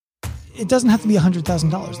it doesn't have to be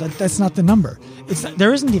 $100,000. That's not the number.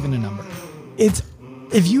 There isn't even a number. It's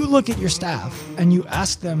if you look at your staff and you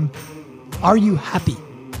ask them, are you happy?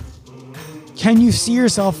 Can you see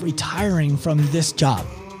yourself retiring from this job?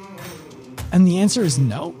 And the answer is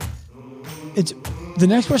no. The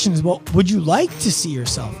next question is, well, would you like to see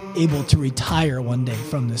yourself able to retire one day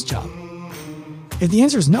from this job? If the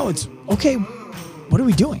answer is no, it's okay. What are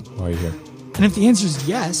we doing? Why are you here? And if the answer is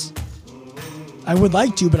yes, I would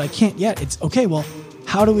like to, but I can't yet. It's okay. Well,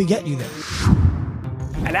 how do we get you there?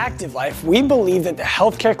 At Active Life, we believe that the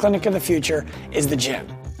healthcare clinic of the future is the gym.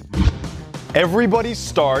 Everybody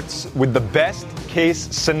starts with the best case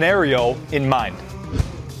scenario in mind.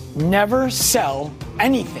 Never sell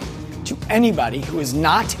anything to anybody who is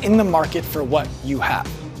not in the market for what you have.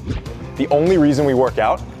 The only reason we work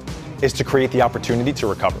out is to create the opportunity to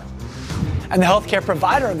recover. And the healthcare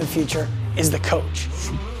provider of the future is the coach.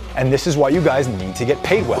 And this is why you guys need to get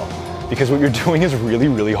paid well, because what you're doing is really,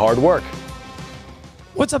 really hard work.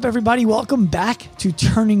 What's up, everybody? Welcome back to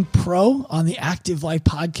Turning Pro on the Active Life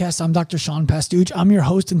podcast. I'm Dr. Sean Pastuch. I'm your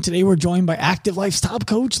host, and today we're joined by Active Life's top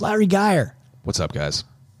coach, Larry Gaier. What's up, guys?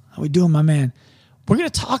 How we doing, my man? We're going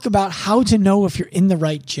to talk about how to know if you're in the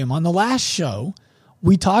right gym. On the last show,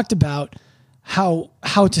 we talked about how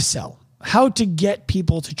to sell, how to get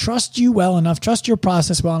people to trust you well enough, trust your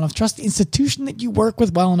process well enough, trust the institution that you work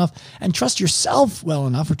with well enough, and trust yourself well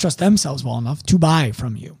enough, or trust themselves well enough to buy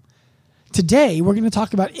from you. Today, we're going to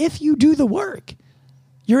talk about if you do the work,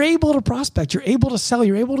 you're able to prospect, you're able to sell,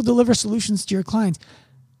 you're able to deliver solutions to your clients.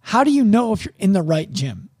 How do you know if you're in the right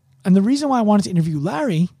gym? And the reason why I wanted to interview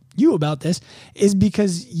Larry, you, about this is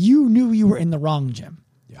because you knew you were in the wrong gym.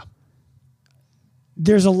 Yeah.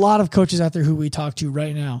 There's a lot of coaches out there who we talk to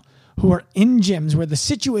right now who are in gyms where the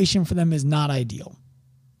situation for them is not ideal,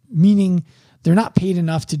 meaning they're not paid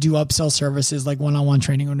enough to do upsell services like one-on-one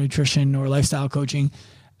training or nutrition or lifestyle coaching.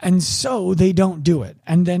 And so they don't do it.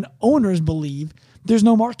 And then owners believe there's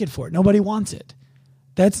no market for it. Nobody wants it.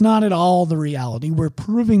 That's not at all the reality. We're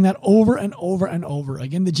proving that over and over and over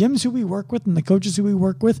again. The gyms who we work with and the coaches who we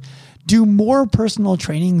work with do more personal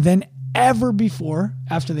training than ever before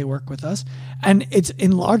after they work with us. And it's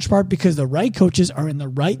in large part because the right coaches are in the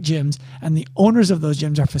right gyms and the owners of those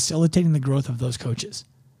gyms are facilitating the growth of those coaches.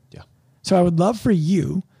 Yeah. So I would love for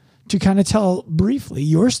you to kind of tell briefly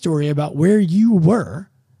your story about where you were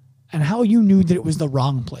and how you knew that it was the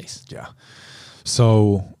wrong place. Yeah.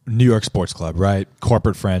 So New York Sports Club, right?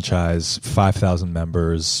 Corporate franchise, 5,000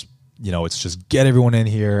 members. You know, it's just get everyone in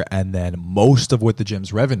here. And then most of what the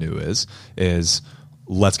gym's revenue is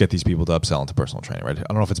let's get these people to upsell into personal training, right? I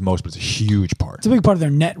don't know if it's most, but it's a huge part. It's a big part of their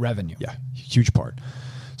net revenue. Yeah, huge part.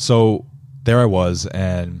 So there I was,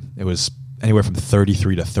 and it was anywhere from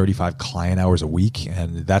 33 to 35 client hours a week.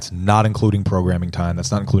 And that's not including programming time.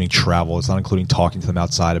 That's not including travel. It's not including talking to them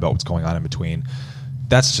outside about what's going on in between.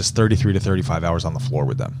 That's just 33 to 35 hours on the floor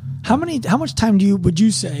with them. How much time would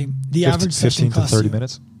you say the average session 15 to costs 30 you?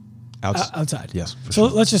 minutes? Outside. Yes. So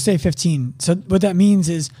let's just say 15. So what that means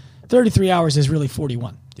is 33 hours is really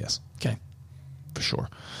 41. Yes. Okay. For sure.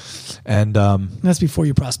 And that's before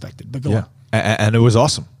you prospected, but go on. And it was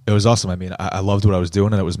awesome. It was awesome. I mean, I loved what I was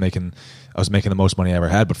doing, and I was making the most money I ever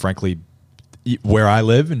had. But frankly, where I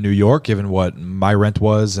live in New York, given what my rent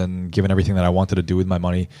was and given everything that I wanted to do with my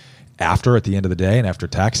money at the end of the day and after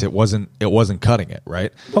tax, it wasn't cutting it,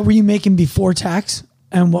 right? What were you making before tax,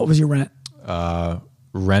 and what was your rent?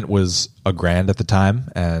 Rent was $1,000 at the time,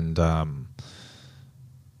 and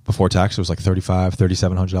before tax it was like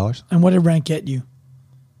 $3,700. And what did rent get you?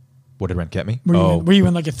 What did rent get me? Were you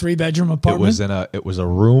in like a 3-bedroom apartment? It was a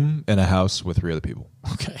room in a house with 3 other people.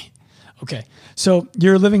 Okay. So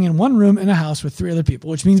you're living in one room in a house with 3 other people,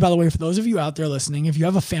 which means, by the way, for those of you out there listening, if you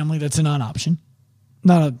have a family, that's a non-option,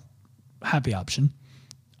 not a happy option.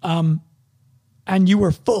 And you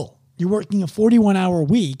were full. You're working a 41-hour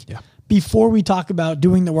week before we talk about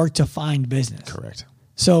doing the work to find business. Correct.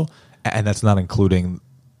 So, and that's not including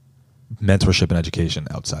mentorship and education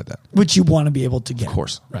outside that, which you want to be able to get. Of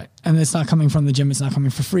course. Right. And it's not coming from the gym. It's not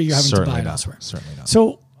coming for free. You're having to buy it elsewhere. Certainly not.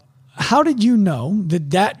 So how did you know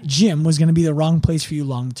that gym was going to be the wrong place for you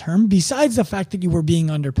long term, besides the fact that you were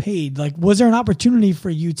being underpaid? Like, was there an opportunity for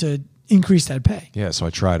you to increase that pay? Yeah, so I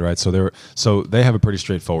tried, right? So they have a pretty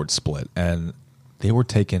straightforward split, and they were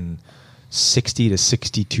taking 60 to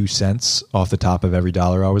 62 cents off the top of every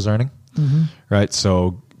dollar I was earning. Mm-hmm. Right?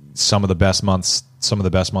 So some of the best months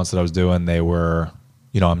that I was doing, they were,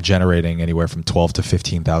 I'm generating anywhere from $12,000 to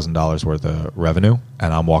 $15,000 worth of revenue,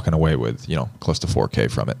 and I'm walking away with, close to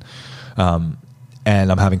 $4,000 from it.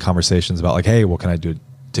 And I'm having conversations about like, hey, what can I do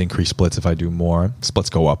to increase splits if I do more. Splits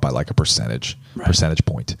go up by like a percentage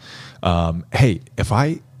point. Hey, if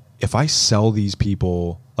I sell these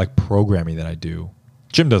people like programming that I do,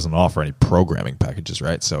 Gym doesn't offer any programming packages,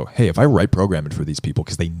 right? So, hey, if I write programming for these people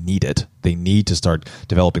because they need it, they need to start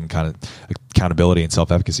developing kind of accountability and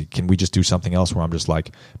self-efficacy. Can we just do something else where I'm just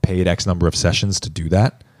like paid X number of sessions to do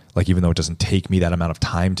that? Like, even though it doesn't take me that amount of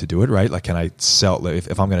time to do it, right? Like, can I sell,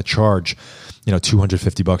 if I'm going to charge,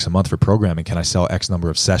 $250 a month for programming, can I sell X number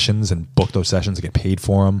of sessions and book those sessions and get paid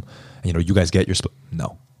for them? And, you guys get your split?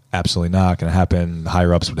 No, absolutely not going to happen.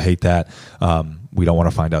 Higher ups would hate that. We don't want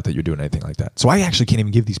to find out that you're doing anything like that. So I actually can't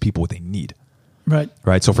even give these people what they need. Right.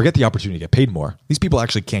 So forget the opportunity to get paid more. These people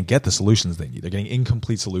actually can't get the solutions they need. They're getting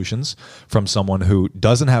incomplete solutions from someone who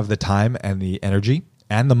doesn't have the time and the energy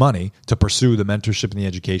and the money to pursue the mentorship and the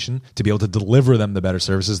education to be able to deliver them the better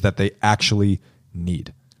services that they actually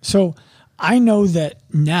need. So I know that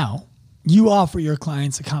now you offer your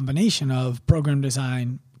clients a combination of program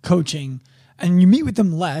design, coaching, and you meet with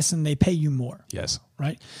them less and they pay you more. Yes.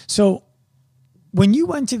 Right. So when you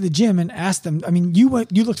went to the gym and asked them, you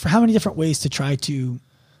looked for how many different ways to try to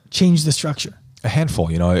change the structure? A handful.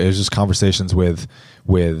 It was just conversations with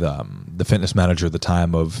the fitness manager at the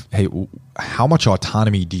time of, hey, how much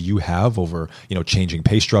autonomy do you have over, changing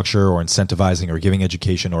pay structure or incentivizing or giving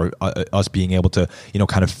education or us being able to,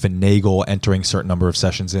 kind of finagle entering certain number of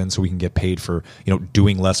sessions in so we can get paid for,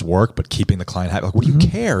 doing less work, but keeping the client happy. Like, what do you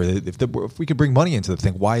care if we could bring money into the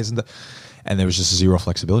thing? Why isn't that? And there was just zero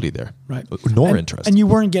flexibility there, right? Nor interest. And you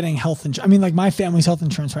weren't getting health insurance. Like my family's health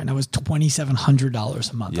insurance right now is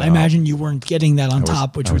 $2,700 a month. Yeah. I imagine you weren't getting that on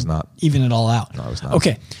top, which was not even it all out. No, I was not.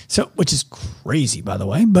 Okay, so which is crazy, by the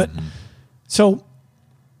way. But so,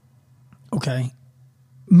 okay,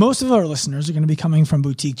 most of our listeners are going to be coming from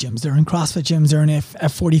boutique gyms. They're in CrossFit gyms. They're in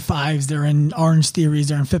F45s. They're in Orange Theories.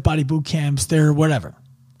 They're in Fit Body boot camps. They're whatever.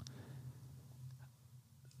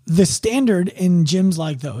 The standard in gyms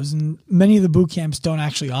like those, and many of the boot camps don't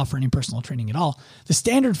actually offer any personal training at all. The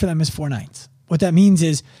standard for them is 4 nights. What that means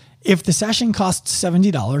is if the session costs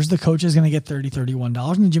 $70, the coach is going to get $30,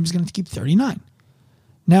 $31, and the gym is going to keep $39.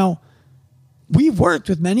 Now, we've worked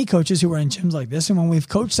with many coaches who are in gyms like this, and when we've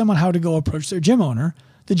coached someone how to go approach their gym owner,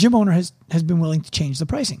 the gym owner has been willing to change the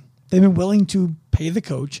pricing. They've been willing to pay the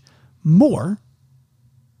coach more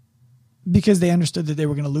because they understood that they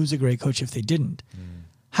were going to lose a great coach if they didn't.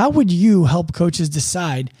 How would you help coaches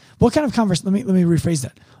decide what kind of conversation? Let me rephrase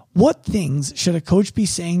that. What things should a coach be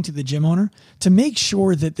saying to the gym owner to make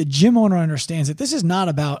sure that the gym owner understands that this is not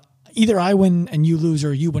about either I win and you lose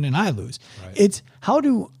or you win and I lose. Right. It's how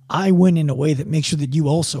do I win in a way that makes sure that you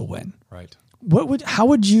also win? Right. How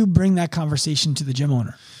would you bring that conversation to the gym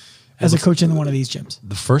owner as a coach in one of these gyms?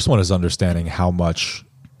 The first one is understanding how much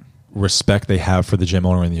respect they have for the gym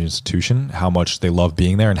owner and the institution, how much they love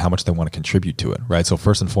being there, and how much they want to contribute to it, right? So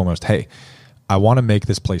first and foremost, hey, I want to make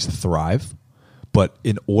this place thrive, but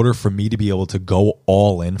in order for me to be able to go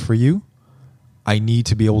all in for you, I need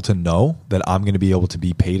to be able to know that I'm going to be able to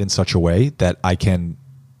be paid in such a way that I can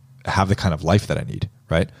have the kind of life that I need,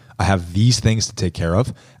 right? I have these things to take care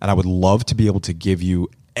of, and I would love to be able to give you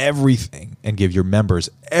everything and give your members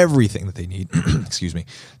everything that they need, excuse me,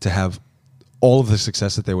 to have all of the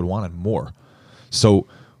success that they would want and more. So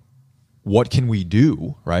what can we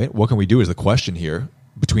do, right? What can we do is the question here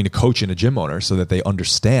between a coach and a gym owner so that they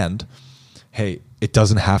understand, hey, it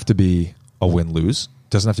doesn't have to be a win-lose.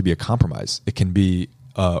 It doesn't have to be a compromise. It can be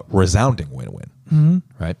a resounding win-win,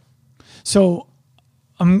 right? So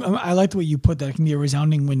I like the way you put that. It can be a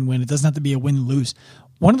resounding win-win. It doesn't have to be a win-lose.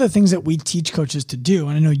 One of the things that we teach coaches to do,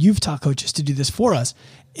 and I know you've taught coaches to do this for us,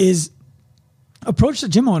 is approach the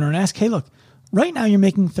gym owner and ask, hey, look, right now you're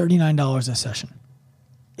making $39 a session.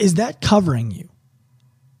 Is that covering you?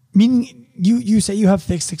 Meaning you say you have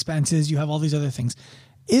fixed expenses, you have all these other things.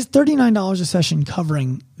 Is $39 a session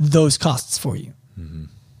covering those costs for you? Mm-hmm.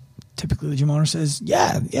 Typically the gym owner says,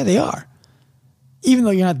 yeah, they are. Even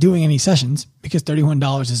though you're not doing any sessions because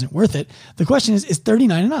 $31 isn't worth it. The question is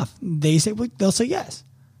 $39 enough? They'll say yes.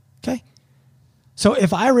 Okay. So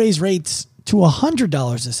if I raise rates to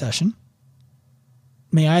 $100 a session,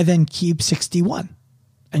 may I then keep 61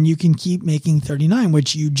 and you can keep making 39,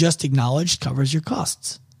 which you just acknowledged covers your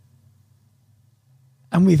costs.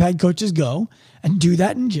 And we've had coaches go and do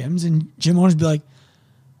that in gyms, and gym owners be like,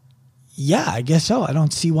 yeah, I guess so. I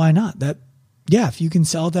don't see why not. If you can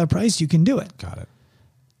sell at that price, you can do it. Got it.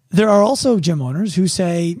 There are also gym owners who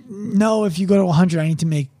say, no, if you go to 100, I need to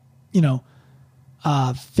make,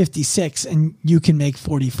 56 and you can make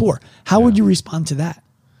 44. How would you respond to that?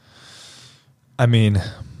 I mean,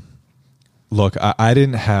 look, I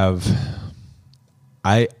didn't have,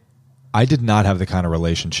 I did not have the kind of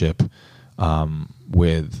relationship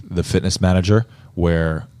with the fitness manager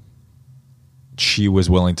where she was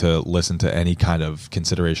willing to listen to any kind of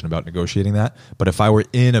consideration about negotiating that. But if I were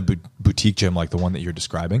in a boutique gym like the one that you're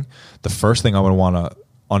describing, the first thing I would want to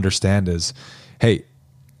understand is, hey,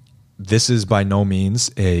 this is by no means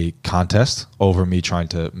a contest over me trying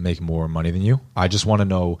to make more money than you. I just want to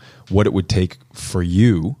know what it would take for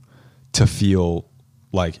you to feel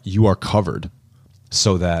like you are covered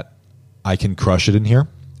so that I can crush it in here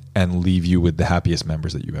and leave you with the happiest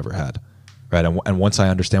members that you've ever had. Right. And once I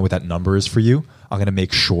understand what that number is for you, I'm going to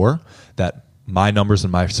make sure that my numbers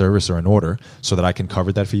and my service are in order so that I can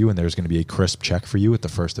cover that for you. And there's going to be a crisp check for you at the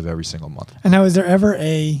first of every single month. And now, is there ever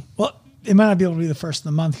it might not be able to be the first of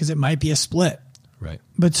the month because it might be a split. Right.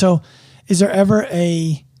 But so is there ever what's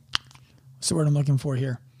the word I'm looking for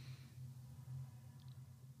here?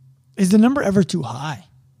 Is the number ever too high?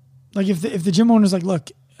 Like if the gym owner's like,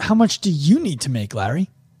 look, how much do you need to make, Larry?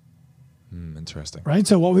 Interesting. Right.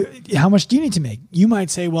 So how much do you need to make? You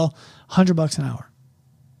might say, well, $100 an hour.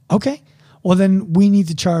 Okay. Well, then we need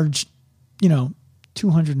to charge,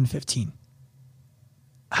 $215.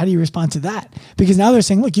 How do you respond to that? Because now they're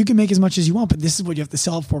saying, look, you can make as much as you want, but this is what you have to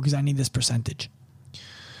sell it for because I need this percentage.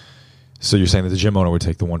 So you're saying that the gym owner would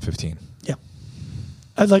take the 115? Yeah.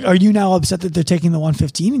 Like, are you now upset that they're taking the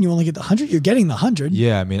 115 and you only get the 100? You're getting the 100.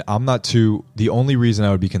 Yeah, I mean, I'm not too. The only reason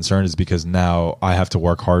I would be concerned is because now I have to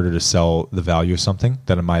work harder to sell the value of something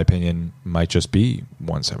that, in my opinion, might just be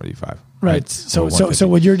 175. Right. So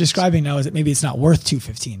what you're describing now is that maybe it's not worth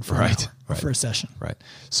 215 for for a session. Right.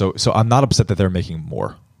 So I'm not upset that they're making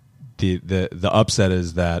more. The upset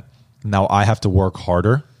is that now I have to work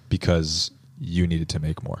harder because you needed to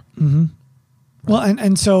make more. Mm-hmm. Right. Well,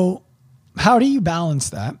 and so. How do you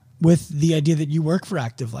balance that with the idea that you work for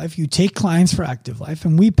Active Life, you take clients for Active Life,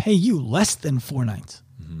 and we pay you less than 4 nights?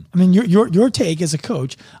 Mm-hmm. I mean, your take as a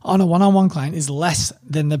coach on a one-on-one client is less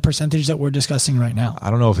than the percentage that we're discussing right now. I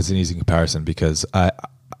don't know if it's an easy comparison because I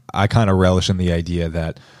kind of relish in the idea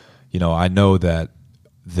that, I know that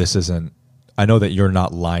I know that you're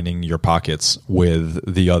not lining your pockets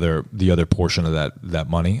with the other portion of that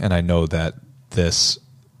money, and I know that this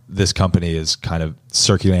company is kind of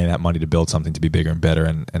circulating that money to build something to be bigger and better.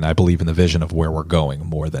 And I believe in the vision of where we're going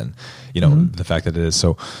more than, the fact that it is.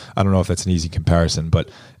 So I don't know if that's an easy comparison, but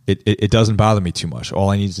it doesn't bother me too much. All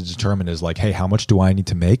I need to determine is like, hey, how much do I need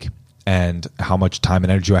to make and how much time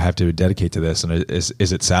and energy do I have to dedicate to this? And is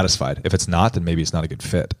it satisfied? If it's not, then maybe it's not a good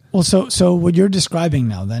fit. Well, so what you're describing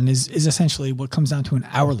now then is essentially what comes down to an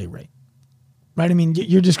hourly rate, right? I mean,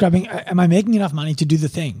 you're describing, am I making enough money to do the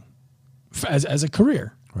thing as a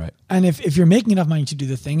career? Right. And if you're making enough money to do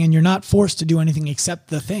the thing and you're not forced to do anything except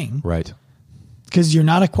the thing. Right. Because you're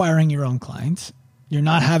not acquiring your own clients. You're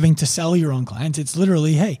not having to sell your own clients. It's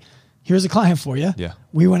literally, hey, here's a client for you. Yeah.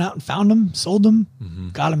 We went out and found them, sold them,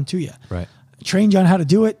 got them to you. Right. Trained you on how to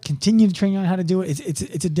do it, continue to train you on how to do it.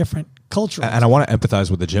 It's a different culture. And I want to empathize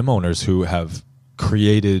with the gym owners who have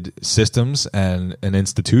created systems and an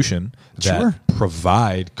institution that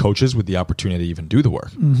provide coaches with the opportunity to even do the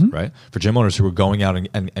work, right? For gym owners who are going out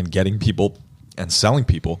and getting people and selling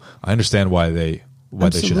people, I understand why they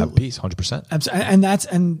should have peace, 100%.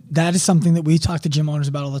 And that is something that we talk to gym owners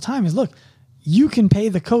about all the time is, look, you can pay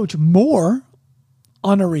the coach more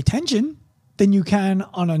on a retention than you can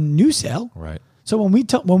on a new sale. Right. So when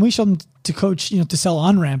we show them to coach, to sell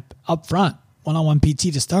on-ramp up front, one-on-one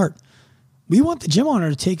PT to start, we want the gym owner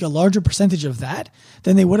to take a larger percentage of that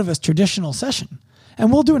than they would have a traditional session.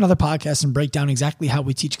 And we'll do another podcast and break down exactly how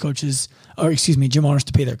we teach gym owners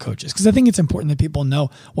to pay their coaches. Because I think it's important that people know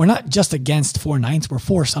we're not just against 4 nights, we're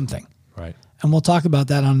for something. Right. And we'll talk about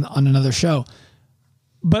that on another show.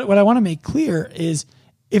 But what I want to make clear is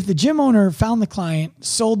if the gym owner found the client,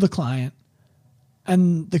 sold the client,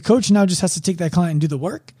 and the coach now just has to take that client and do the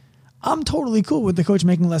work, I'm totally cool with the coach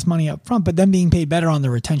making less money up front, but then being paid better on the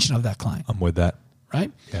retention of that client. I'm with that.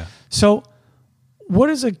 Right? Yeah. So what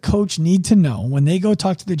does a coach need to know when they go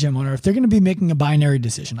talk to the gym owner if they're going to be making a binary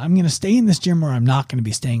decision? I'm going to stay in this gym or I'm not going to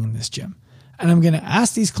be staying in this gym. And I'm going to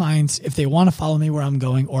ask these clients if they want to follow me where I'm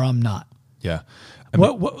going or I'm not. Yeah.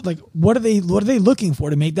 What are they looking for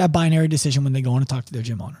to make that binary decision when they go in and talk to their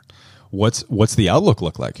gym owner? What's the outlook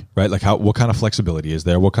look like, right? Like what kind of flexibility is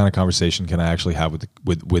there? What kind of conversation can I actually have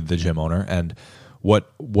with the gym owner? And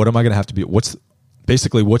what am I going to have to be? What's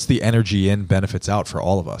the energy in, benefits out for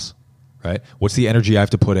all of us, right? What's the energy I have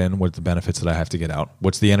to put in? What are the benefits that I have to get out?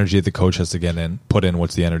 What's the energy that the coach has to put in?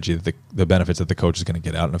 What's the energy that the benefits that the coach is going to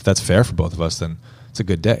get out? And if that's fair for both of us, then it's a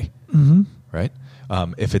good day, right?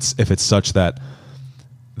 If it's such that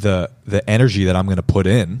the energy that I'm going to put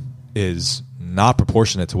in is not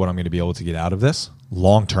proportionate to what I'm going to be able to get out of this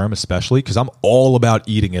long term, especially because I'm all about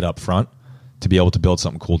eating it up front to be able to build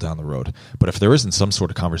something cool down the road. But if there isn't some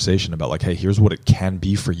sort of conversation about like, hey, here's what it can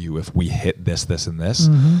be for you if we hit this, this, and this.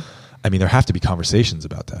 I mean, there have to be conversations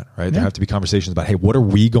about that, right? Yeah. There have to be conversations about, hey, what are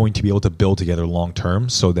we going to be able to build together long term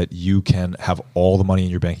so that you can have all the money in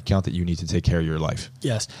your bank account that you need to take care of your life?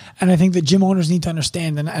 Yes. And I think the gym owners need to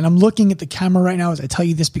understand, and I'm looking at the camera right now as I tell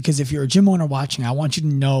you this, because if you're a gym owner watching, I want you to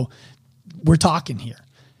know we're talking here.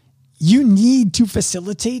 You need to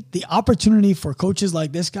facilitate the opportunity for coaches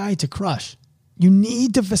like this guy to crush. You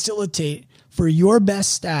need to facilitate for your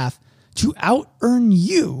best staff to out-earn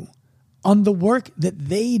you on the work that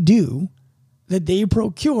they do, that they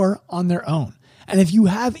procure on their own. And if you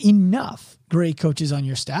have enough great coaches on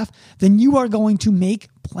your staff, then you are going to make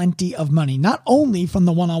plenty of money, not only from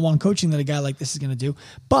the one-on-one coaching that a guy like this is going to do,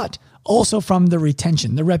 but also from the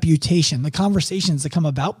retention, the reputation, the conversations that come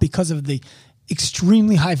about because of the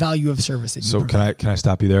extremely high value of service. So can I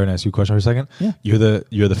stop you there and ask you a question for a second? Yeah.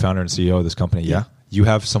 You're the founder and CEO of this company. Yeah. You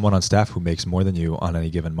have someone on staff who makes more than you on any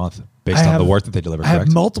given month based on the work that they deliver, correct? I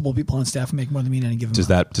have multiple people on staff who make more than me in any given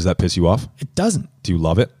month. Does that piss you off? It doesn't. Do you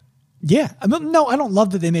love it? Yeah. No, I don't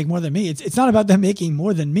love that they make more than me. It's not about them making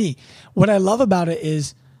more than me. What I love about it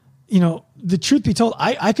is, the truth be told,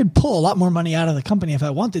 I could pull a lot more money out of the company if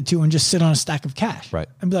I wanted to and just sit on a stack of cash. Right.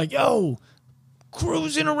 And be like, yo,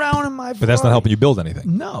 cruising around in my Ferrari. But that's not helping you build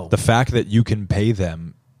anything. No. The fact that you can pay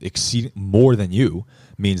them exceed more than you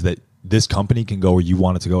means that this company can go where you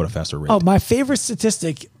want it to go at a faster rate. Oh, my favorite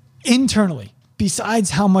statistic internally, besides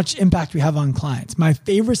how much impact we have on clients, my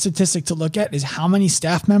favorite statistic to look at is how many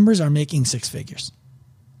staff members are making six figures.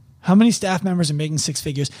 How many staff members are making six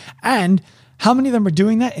figures, and how many of them are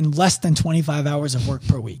doing that in less than 25 hours of work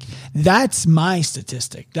per week? That's my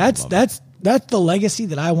statistic. That's the legacy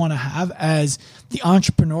that I want to have as the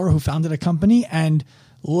entrepreneur who founded a company and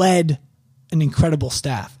led an incredible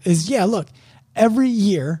staff. Look, every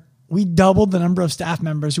year we doubled the number of staff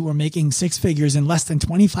members who were making six figures in less than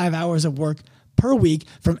 25 hours of work per week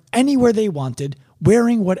from anywhere they wanted,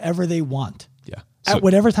 wearing whatever they want. Yeah. At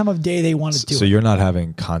whatever time of day they want to do it. So you're not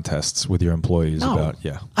having contests with your employees about,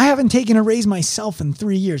 I haven't taken a raise myself in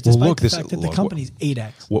 3 years, despite the fact that the company's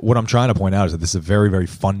 8X. What I'm trying to point out is that this is a very, very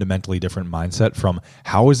fundamentally different mindset from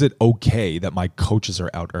how is it okay that my coaches are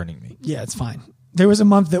out earning me? Yeah, it's fine. There was a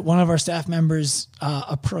month that one of our staff members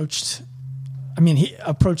approached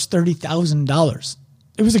 $30,000.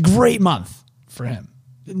 It was a great month for him.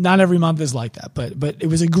 Not every month is like that, but it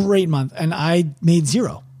was a great month. And I made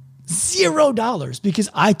 $0 because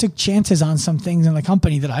I took chances on some things in the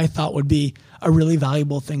company that I thought would be a really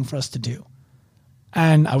valuable thing for us to do.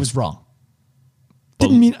 And I was wrong.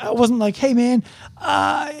 I wasn't like, hey man,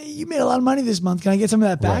 you made a lot of money this month. Can I get some of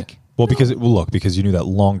that back? Right. Well, because you knew that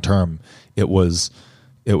long term it was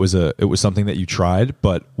something that you tried,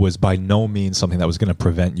 but was by no means something that was going to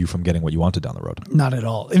prevent you from getting what you wanted down the road. Not at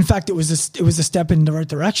all. In fact, it was a step in the right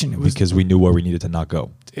direction. Because we knew where we needed to not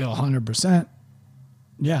go. 100%.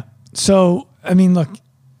 Yeah. So, look,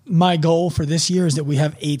 my goal for this year is that we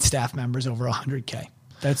have 8 staff members over 100K.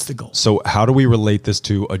 That's the goal. So how do we relate this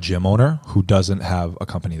to a gym owner who doesn't have a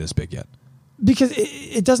company this big yet? Because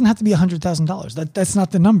it doesn't have to be $100,000. That's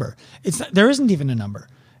not the number. There isn't even a number.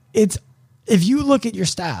 It's if you look at your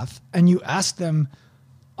staff and you ask them,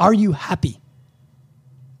 are you happy?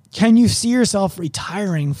 Can you see yourself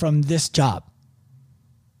retiring from this job?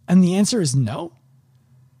 And the answer is no.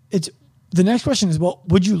 The next question is, well,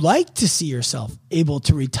 would you like to see yourself able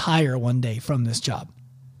to retire one day from this job?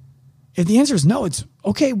 If the answer is no, it's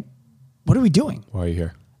okay. What are we doing? Why are you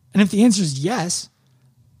here? And if the answer is yes,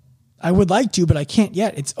 I would like to, but I can't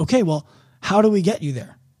yet. It's okay. Well, how do we get you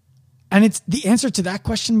there? And it's the answer to that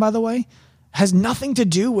question, by the way, has nothing to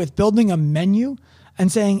do with building a menu and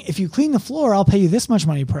saying, if you clean the floor, I'll pay you this much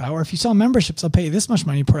money per hour. If you sell memberships, I'll pay you this much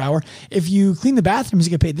money per hour. If you clean the bathrooms,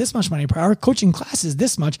 you get paid this much money per hour. Coaching classes,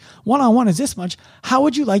 this much. One-on-one is this much. How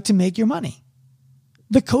would you like to make your money?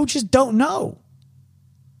 The coaches don't know.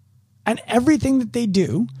 And everything that they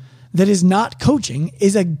do that is not coaching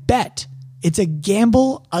is a bet. It's a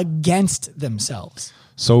gamble against themselves.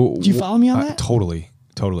 So do you follow me on that? Totally.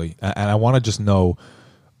 And I want to just know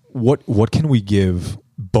what can we give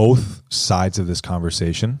both sides of this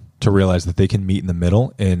conversation to realize that they can meet in the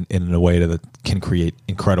middle in a way that can create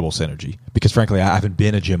incredible synergy. Because frankly, I haven't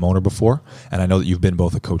been a gym owner before, and I know that you've been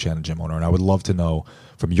both a coach and a gym owner, and I would love to know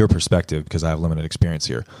from your perspective, because I have limited experience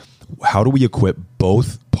here, how do we equip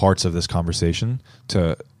both parts of this conversation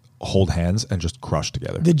to hold hands and just crush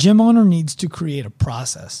together? The gym owner needs to create a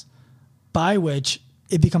process by which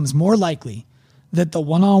it becomes more likely that the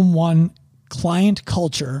one-on-one client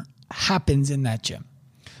culture happens in that gym.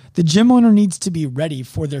 The gym owner needs to be ready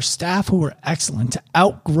for their staff who are excellent to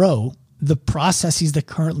outgrow the processes that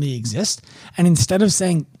currently exist. And instead of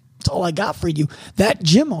saying, "That's all I got for you," that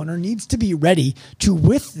gym owner needs to be ready to,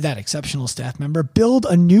 with that exceptional staff member, build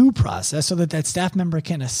a new process so that that staff member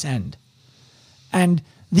can ascend. And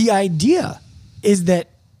the idea is that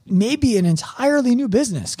maybe an entirely new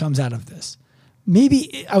business comes out of this.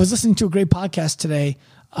 Maybe I was listening to a great podcast today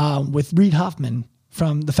with Reid Hoffman,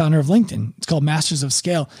 from the founder of LinkedIn. It's called Masters of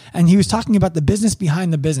Scale. And he was talking about the business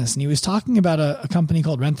behind the business. And he was talking about a company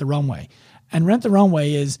called Rent the Runway. And Rent the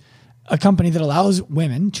Runway is a company that allows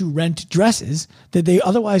women to rent dresses that they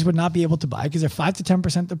otherwise would not be able to buy because they're 5 to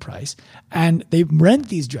 10% the price. And they rent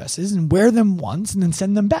these dresses and wear them once and then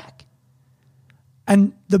send them back.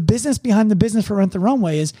 And the business behind the business for Rent the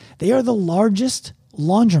Runway is they are the largest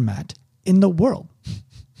laundromat in the world.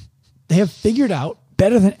 They have figured out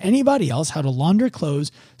better than anybody else how to launder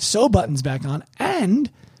clothes, sew buttons back on, and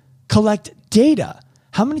collect data.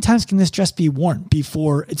 How many times can this dress be worn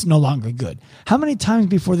before it's no longer good? How many times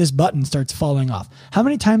before this button starts falling off? How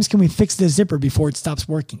many times can we fix the zipper before it stops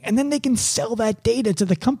working? And then they can sell that data to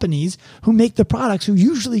the companies who make the products, who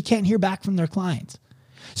usually can't hear back from their clients.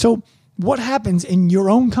 So what happens in your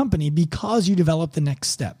own company because you develop the next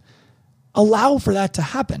step? Allow for that to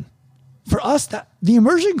happen. For us, the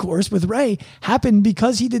immersion course with Ray happened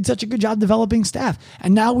because he did such a good job developing staff.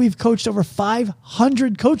 And now we've coached over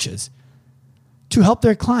 500 coaches to help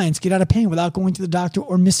their clients get out of pain without going to the doctor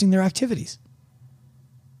or missing their activities.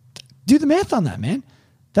 Do the math on that, man.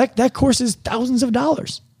 That course is thousands of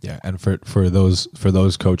dollars. Yeah, and for those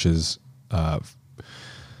coaches, who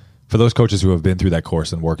have been through that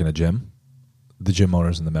course and work in a gym, the gym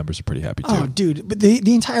owners and the members are pretty happy too. Oh, dude. But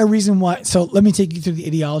the entire reason why, so let me take you through the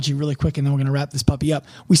ideology really quick and then we're going to wrap this puppy up.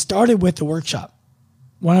 We started with the workshop.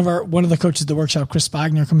 One of the coaches of the workshop, Chris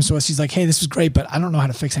Spagner, comes to us. He's like, "Hey, this was great, but I don't know how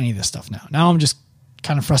to fix any of this stuff now. Now I'm just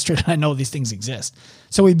kind of frustrated. I know these things exist."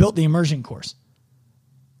 So we built the immersion course.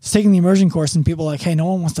 It's taking the immersion course and people are like, "Hey, no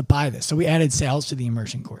one wants to buy this." So we added sales to the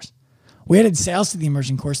immersion course. We added sales to the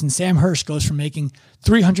immersion course, and Sam Hirsch goes from making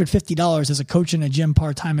 $350 as a coach in a gym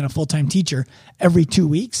part-time and a full-time teacher every 2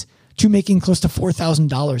 weeks to making close to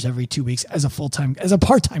 $4,000 every 2 weeks as a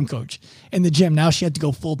part-time coach in the gym. Now she had to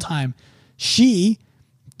go full-time. She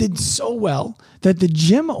did so well that the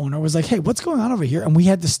gym owner was like, "Hey, what's going on over here?" And we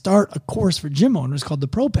had to start a course for gym owners called the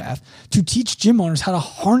Pro Path to teach gym owners how to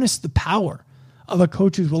harness the power of a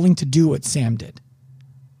coach who's willing to do what Sam did.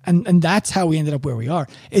 And that's how we ended up where we are.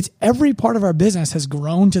 It's every part of our business has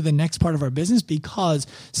grown to the next part of our business because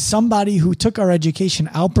somebody who took our education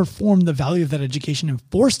outperformed the value of that education and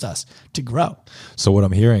forced us to grow. So what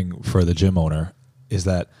I'm hearing for the gym owner is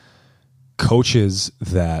that coaches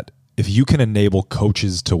that, if you can enable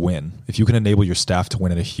coaches to win, if you can enable your staff to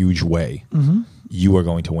win in a huge way, you are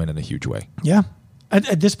going to win in a huge way. Yeah.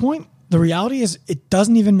 At this point, the reality is it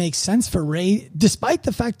doesn't even make sense for Ray, despite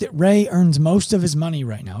the fact that Ray earns most of his money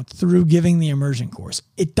right now through giving the immersion course.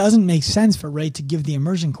 It doesn't make sense for Ray to give the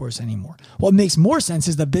immersion course anymore. What makes more sense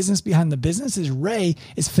is the business behind the business is Ray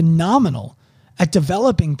is phenomenal at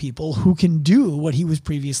developing people who can do what he was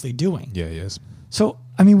previously doing. Yeah, he is. So,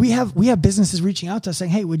 I mean, we have businesses reaching out to us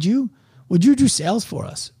saying, "Hey, would you do sales for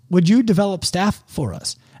us? Would you develop staff for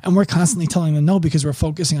us?" And we're constantly telling them no because we're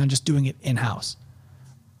focusing on just doing it in-house.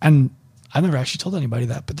 And I've never actually told anybody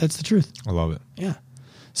that, but that's the truth. I love it. Yeah.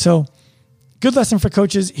 So good lesson for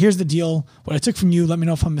coaches. Here's the deal. What I took from you, let me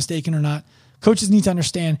know if I'm mistaken or not. Coaches need to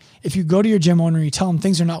understand, if you go to your gym owner and you tell them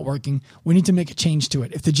things are not working, we need to make a change to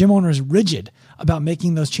it. If the gym owner is rigid about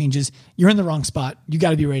making those changes, you're in the wrong spot. You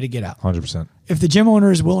got to be ready to get out. 100%. If the gym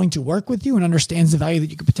owner is willing to work with you and understands the value that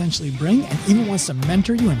you could potentially bring and even wants to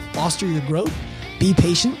mentor you and foster your growth, be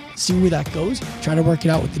patient, see where that goes. Try to work it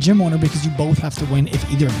out with the gym owner because you both have to win if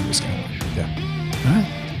either of you is going to win. Yeah. All right.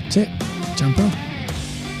 That's it. Jump Pro.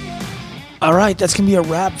 All right. That's going to be a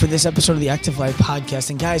wrap for this episode of the Active Life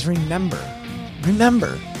Podcast. And guys, remember,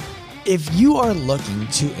 if you are looking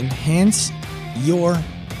to enhance your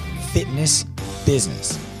fitness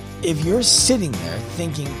business, if you're sitting there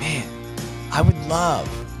thinking, "Man, I would love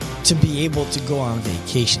to be able to go on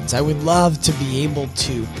vacations. I would love to be able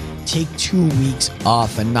to take 2 weeks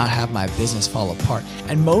off and not have my business fall apart."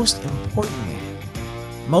 And most importantly,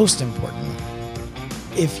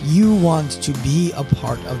 if you want to be a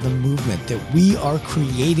part of the movement that we are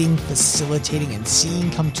creating, facilitating, and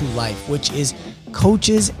seeing come to life, which is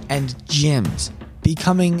coaches and gyms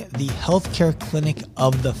becoming the healthcare clinic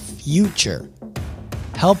of the future,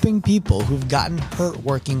 helping people who've gotten hurt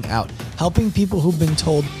working out, helping people who've been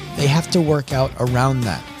told they have to work out around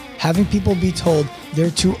that, Having people be told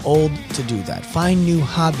they're too old to do that. Find new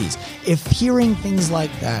hobbies. If hearing things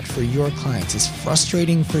like that for your clients is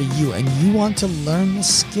frustrating for you and you want to learn the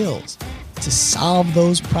skills to solve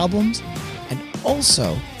those problems and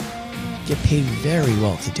also get paid very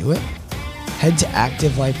well to do it, head to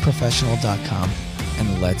activelifeprofessional.com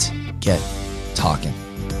and let's get talking.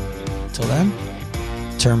 Till then,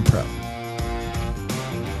 turn pro.